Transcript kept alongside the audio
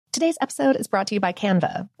Today's episode is brought to you by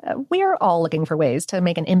Canva. We're all looking for ways to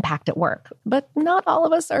make an impact at work, but not all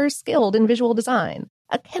of us are skilled in visual design.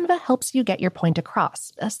 Canva helps you get your point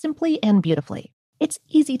across, simply and beautifully. It's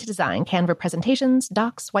easy to design Canva presentations,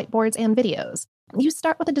 docs, whiteboards, and videos. You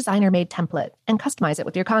start with a designer-made template and customize it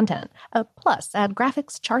with your content. Plus, add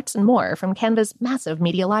graphics, charts, and more from Canva's massive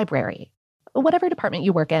media library. Whatever department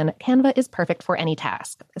you work in, Canva is perfect for any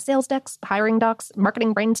task. Sales decks, hiring docs,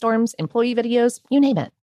 marketing brainstorms, employee videos, you name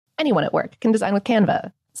it. Anyone at work can design with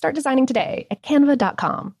Canva. Start designing today at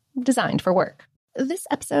canva.com. Designed for work. This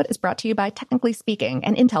episode is brought to you by Technically Speaking,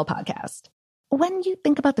 an Intel podcast. When you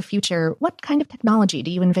think about the future, what kind of technology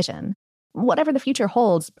do you envision? Whatever the future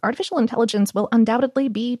holds, artificial intelligence will undoubtedly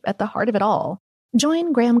be at the heart of it all.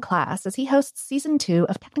 Join Graham Class as he hosts Season 2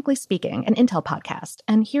 of Technically Speaking, an Intel podcast,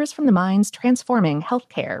 and hears from the minds transforming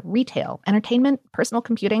healthcare, retail, entertainment, personal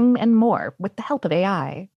computing, and more with the help of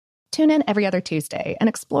AI. Tune in every other Tuesday and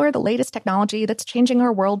explore the latest technology that's changing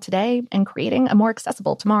our world today and creating a more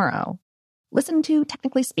accessible tomorrow. Listen to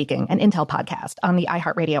Technically Speaking, an Intel podcast on the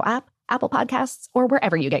iHeartRadio app, Apple Podcasts, or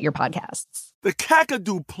wherever you get your podcasts. The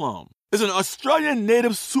Kakadu plum is an Australian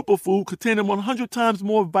native superfood containing 100 times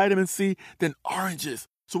more vitamin C than oranges.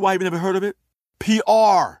 So why have you never heard of it?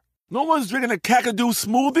 PR. No one's drinking a Kakadu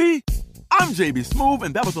smoothie? I'm JB Smoove,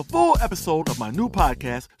 and that was a full episode of my new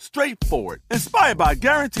podcast, Straightforward, inspired by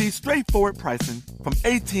guaranteed straightforward pricing from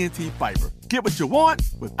AT&T Fiber. Get what you want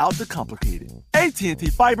without the complicated. AT&T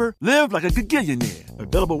Fiber, live like a gigillionaire.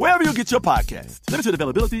 Available wherever you get your podcasts. Limited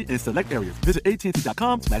availability in select areas. Visit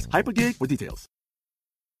AT&T.com/hypergig for details.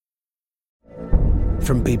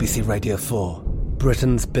 From BBC Radio 4,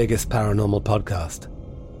 Britain's biggest paranormal podcast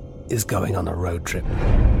is going on a road trip.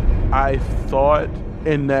 I thought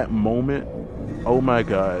in that moment, oh my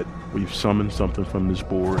God, we've summoned something from this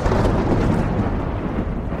board.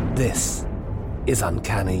 This is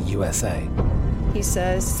Uncanny USA. He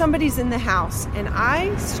says, somebody's in the house, and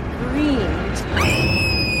I screamed.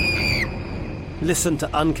 Listen to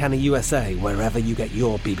Uncanny USA wherever you get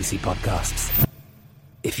your BBC podcasts,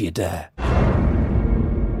 if you dare.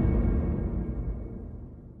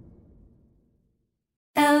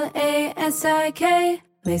 LASIK,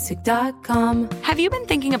 LASIK.com. Have you been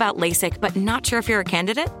thinking about LASIK but not sure if you're a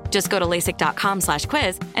candidate? Just go to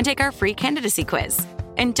LASIK.com/quiz and take our free candidacy quiz.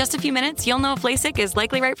 In just a few minutes, you'll know if LASIK is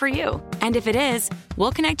likely right for you. And if it is,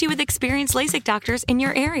 we'll connect you with experienced LASIK doctors in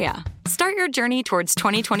your area. Start your journey towards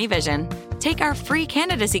 20/20 vision. Take our free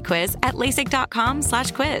candidacy quiz at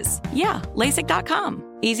LASIK.com/quiz. Yeah, LASIK.com.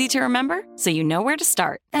 Easy to remember, so you know where to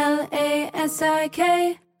start.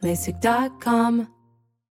 LASIK, LASIK.com.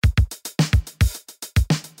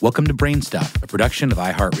 Welcome to Brainstuff, a production of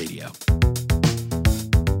iHeartRadio.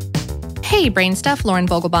 Hey, Brainstuff, Lauren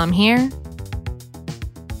Vogelbaum here.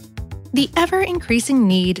 The ever-increasing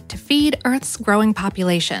need to feed Earth's growing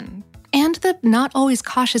population and the not always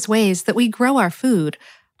cautious ways that we grow our food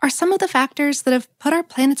are some of the factors that have put our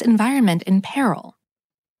planet's environment in peril.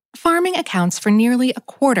 Farming accounts for nearly a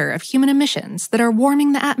quarter of human emissions that are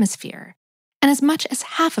warming the atmosphere, and as much as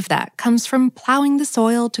half of that comes from plowing the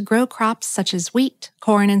soil to grow crops such as wheat,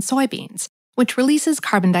 corn, and soybeans, which releases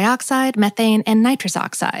carbon dioxide, methane, and nitrous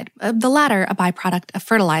oxide, the latter a byproduct of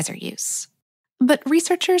fertilizer use. But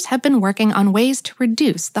researchers have been working on ways to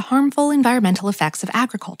reduce the harmful environmental effects of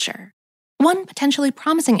agriculture. One potentially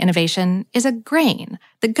promising innovation is a grain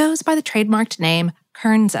that goes by the trademarked name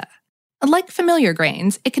Kernza. Like familiar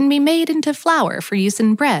grains, it can be made into flour for use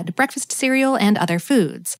in bread, breakfast cereal, and other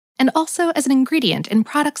foods, and also as an ingredient in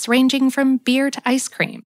products ranging from beer to ice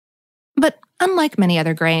cream. But unlike many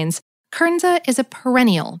other grains, Kernza is a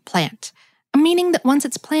perennial plant, meaning that once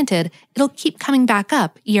it's planted, it'll keep coming back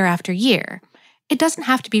up year after year. It doesn't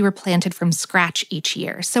have to be replanted from scratch each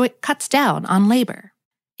year, so it cuts down on labor.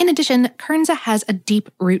 In addition, Kernza has a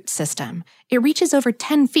deep root system. It reaches over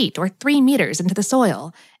 10 feet or 3 meters into the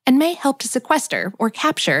soil and may help to sequester or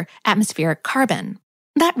capture atmospheric carbon.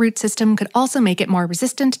 That root system could also make it more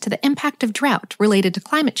resistant to the impact of drought related to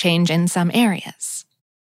climate change in some areas.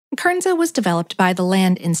 Kernza was developed by the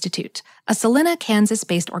Land Institute, a Salina,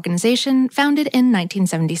 Kansas-based organization founded in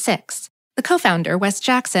 1976. The co-founder, Wes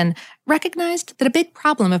Jackson, recognized that a big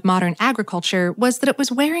problem of modern agriculture was that it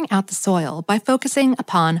was wearing out the soil by focusing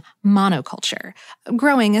upon monoculture,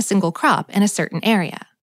 growing a single crop in a certain area.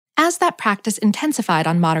 As that practice intensified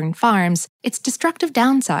on modern farms, its destructive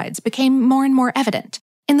downsides became more and more evident,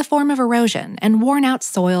 in the form of erosion and worn-out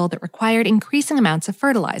soil that required increasing amounts of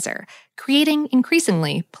fertilizer, creating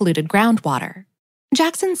increasingly polluted groundwater.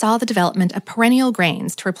 Jackson saw the development of perennial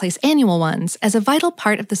grains to replace annual ones as a vital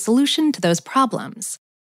part of the solution to those problems.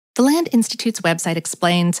 The Land Institute's website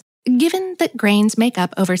explains, Given that grains make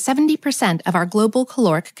up over 70% of our global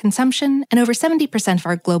caloric consumption and over 70% of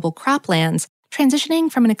our global croplands,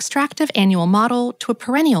 transitioning from an extractive annual model to a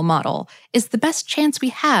perennial model is the best chance we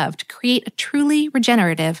have to create a truly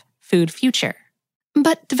regenerative food future.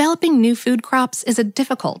 But developing new food crops is a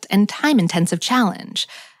difficult and time-intensive challenge.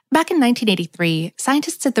 Back in 1983,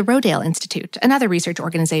 scientists at the Rodale Institute, another research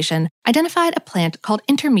organization, identified a plant called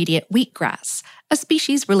intermediate wheatgrass, a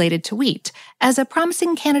species related to wheat, as a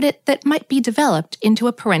promising candidate that might be developed into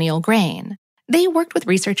a perennial grain. They worked with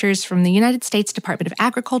researchers from the United States Department of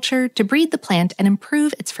Agriculture to breed the plant and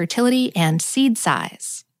improve its fertility and seed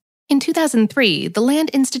size. In 2003, the Land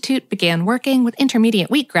Institute began working with intermediate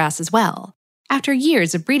wheatgrass as well. After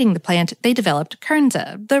years of breeding the plant, they developed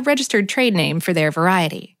Kernza, the registered trade name for their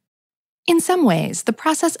variety. In some ways, the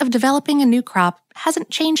process of developing a new crop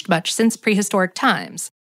hasn't changed much since prehistoric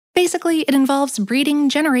times. Basically, it involves breeding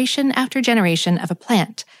generation after generation of a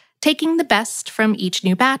plant, taking the best from each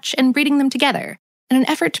new batch and breeding them together, in an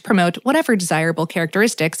effort to promote whatever desirable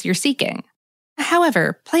characteristics you're seeking.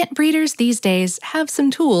 However, plant breeders these days have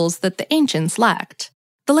some tools that the ancients lacked.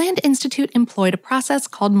 The Land Institute employed a process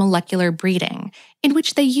called molecular breeding, in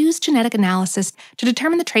which they use genetic analysis to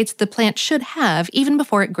determine the traits the plant should have even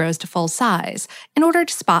before it grows to full size, in order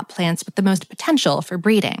to spot plants with the most potential for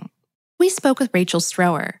breeding. We spoke with Rachel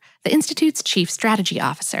Strower, the Institute's chief strategy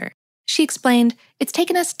officer. She explained, it's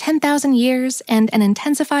taken us 10,000 years and an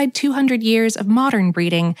intensified 200 years of modern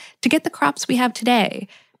breeding to get the crops we have today.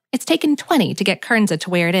 It's taken 20 to get Kernza to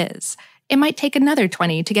where it is. It might take another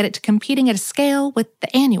 20 to get it to competing at a scale with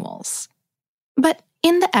the annuals. But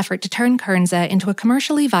in the effort to turn Kernza into a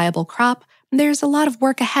commercially viable crop, there's a lot of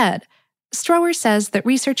work ahead. Strower says that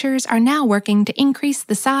researchers are now working to increase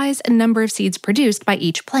the size and number of seeds produced by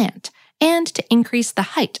each plant, and to increase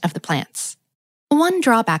the height of the plants. One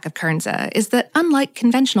drawback of Kernza is that, unlike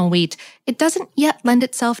conventional wheat, it doesn't yet lend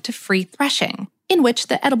itself to free threshing, in which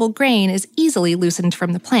the edible grain is easily loosened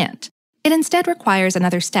from the plant. It instead requires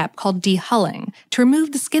another step called dehulling to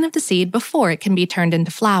remove the skin of the seed before it can be turned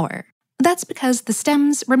into flour. That's because the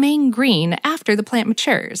stems remain green after the plant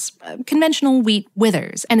matures. Conventional wheat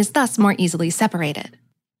withers and is thus more easily separated.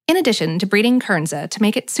 In addition to breeding Kernza to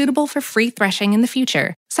make it suitable for free threshing in the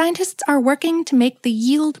future, scientists are working to make the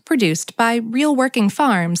yield produced by real working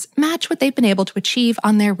farms match what they've been able to achieve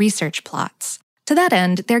on their research plots. To that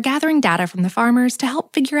end, they're gathering data from the farmers to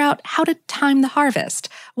help figure out how to time the harvest,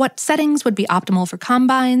 what settings would be optimal for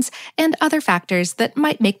combines, and other factors that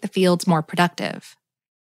might make the fields more productive.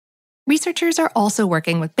 Researchers are also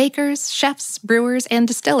working with bakers, chefs, brewers, and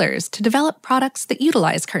distillers to develop products that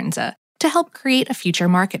utilize Kernza to help create a future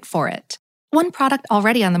market for it. One product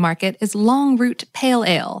already on the market is Long Root Pale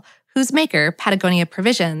Ale, whose maker, Patagonia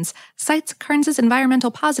Provisions, cites Kernza's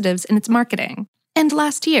environmental positives in its marketing. And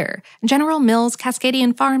last year, General Mills'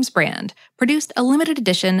 Cascadian Farms brand produced a limited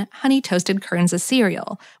edition honey-toasted Kernza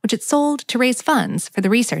cereal, which it sold to raise funds for the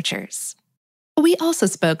researchers. We also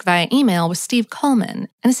spoke via email with Steve Coleman,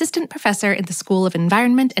 an assistant professor in the School of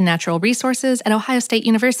Environment and Natural Resources at Ohio State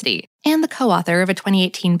University, and the co-author of a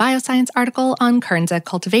 2018 Bioscience article on Kernza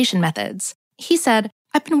cultivation methods. He said,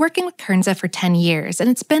 "I've been working with Kernza for 10 years, and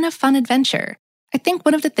it's been a fun adventure. I think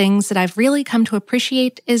one of the things that I've really come to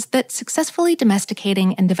appreciate is that successfully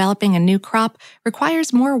domesticating and developing a new crop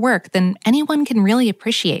requires more work than anyone can really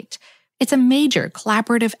appreciate. It's a major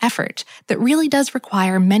collaborative effort that really does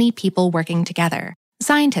require many people working together.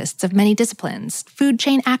 Scientists of many disciplines, food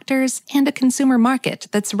chain actors, and a consumer market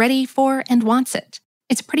that's ready for and wants it.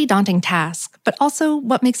 It's a pretty daunting task, but also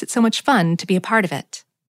what makes it so much fun to be a part of it."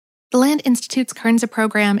 The Land Institute's Kernza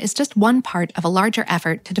program is just one part of a larger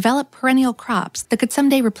effort to develop perennial crops that could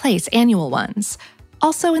someday replace annual ones.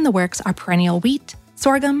 Also in the works are perennial wheat,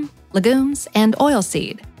 sorghum, legumes, and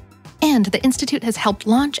oilseed. And the Institute has helped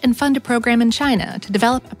launch and fund a program in China to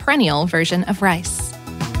develop a perennial version of rice.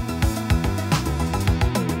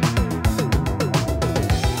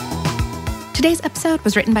 Today's episode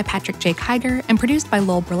was written by Patrick J. Kiger and produced by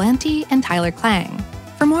Lowell Berlanti and Tyler Klang.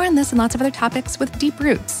 For more on this and lots of other topics with deep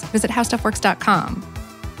roots, visit howstuffworks.com.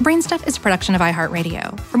 Brainstuff is a production of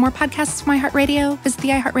iHeartRadio. For more podcasts from iHeartRadio, visit the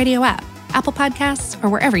iHeartRadio app, Apple Podcasts, or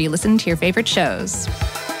wherever you listen to your favorite shows.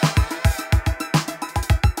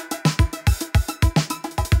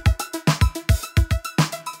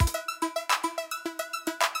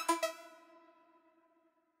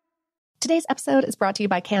 Today's episode is brought to you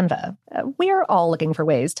by Canva. We're all looking for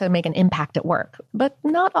ways to make an impact at work, but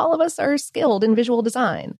not all of us are skilled in visual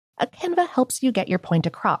design. Canva helps you get your point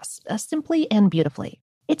across, simply and beautifully.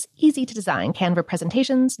 It's easy to design Canva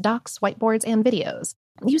presentations, docs, whiteboards, and videos.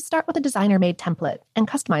 You start with a designer-made template and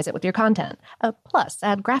customize it with your content. Plus,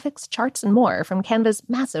 add graphics, charts, and more from Canva's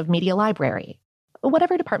massive media library.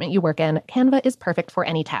 Whatever department you work in, Canva is perfect for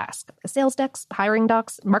any task. Sales decks, hiring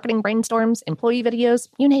docs, marketing brainstorms, employee videos,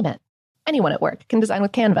 you name it. Anyone at work can design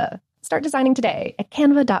with Canva. Start designing today at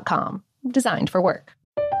canva.com. Designed for work.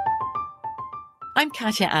 I'm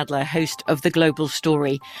Katya Adler, host of The Global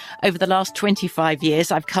Story. Over the last 25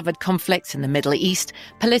 years, I've covered conflicts in the Middle East,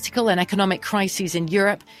 political and economic crises in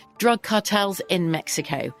Europe, drug cartels in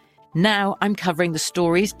Mexico. Now I'm covering the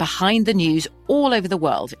stories behind the news all over the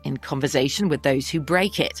world in conversation with those who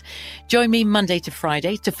break it. Join me Monday to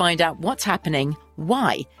Friday to find out what's happening,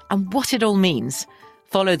 why, and what it all means.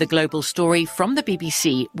 Follow The Global Story from the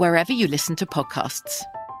BBC wherever you listen to podcasts.